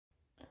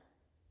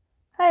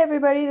Hi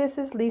everybody, this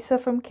is Lisa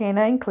from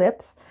Canine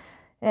Clips,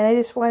 and I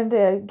just wanted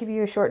to give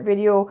you a short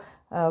video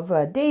of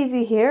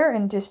Daisy here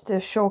and just to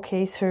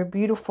showcase her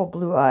beautiful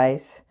blue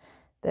eyes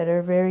that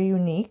are very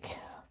unique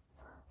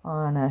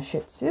on a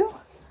Shih Tzu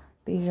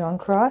Bichon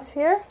Cross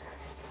here.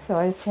 So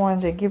I just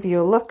wanted to give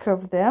you a look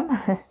of them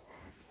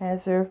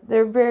as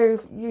they're very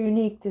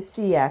unique to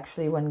see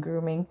actually when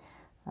grooming,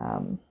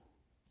 and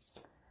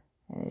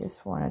I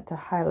just wanted to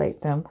highlight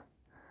them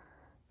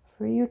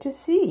for you to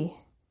see.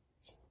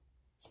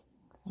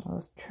 So I'll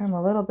just trim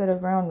a little bit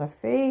around the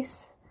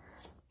face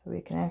so we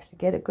can actually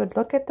get a good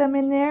look at them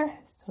in there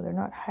so they're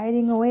not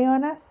hiding away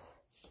on us.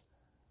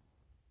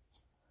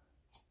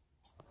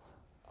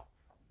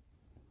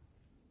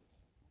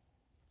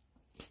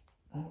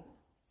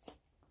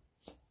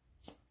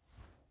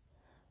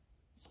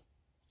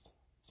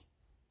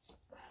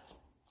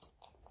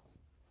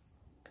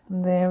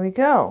 And there we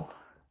go.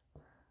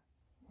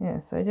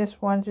 Yes, I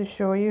just wanted to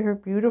show you her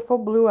beautiful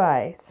blue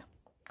eyes.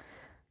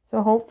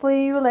 So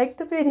hopefully you liked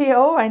the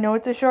video. I know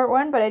it's a short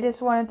one, but I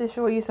just wanted to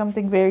show you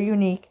something very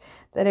unique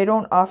that I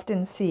don't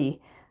often see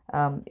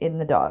in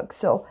the dog.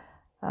 So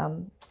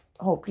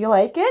hope you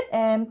like it,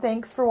 and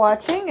thanks for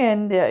watching.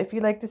 And if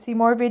you'd like to see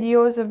more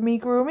videos of me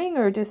grooming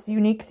or just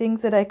unique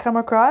things that I come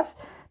across,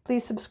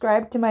 please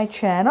subscribe to my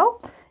channel,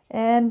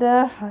 and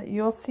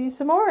you'll see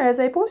some more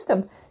as I post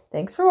them.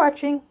 Thanks for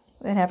watching,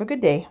 and have a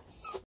good day.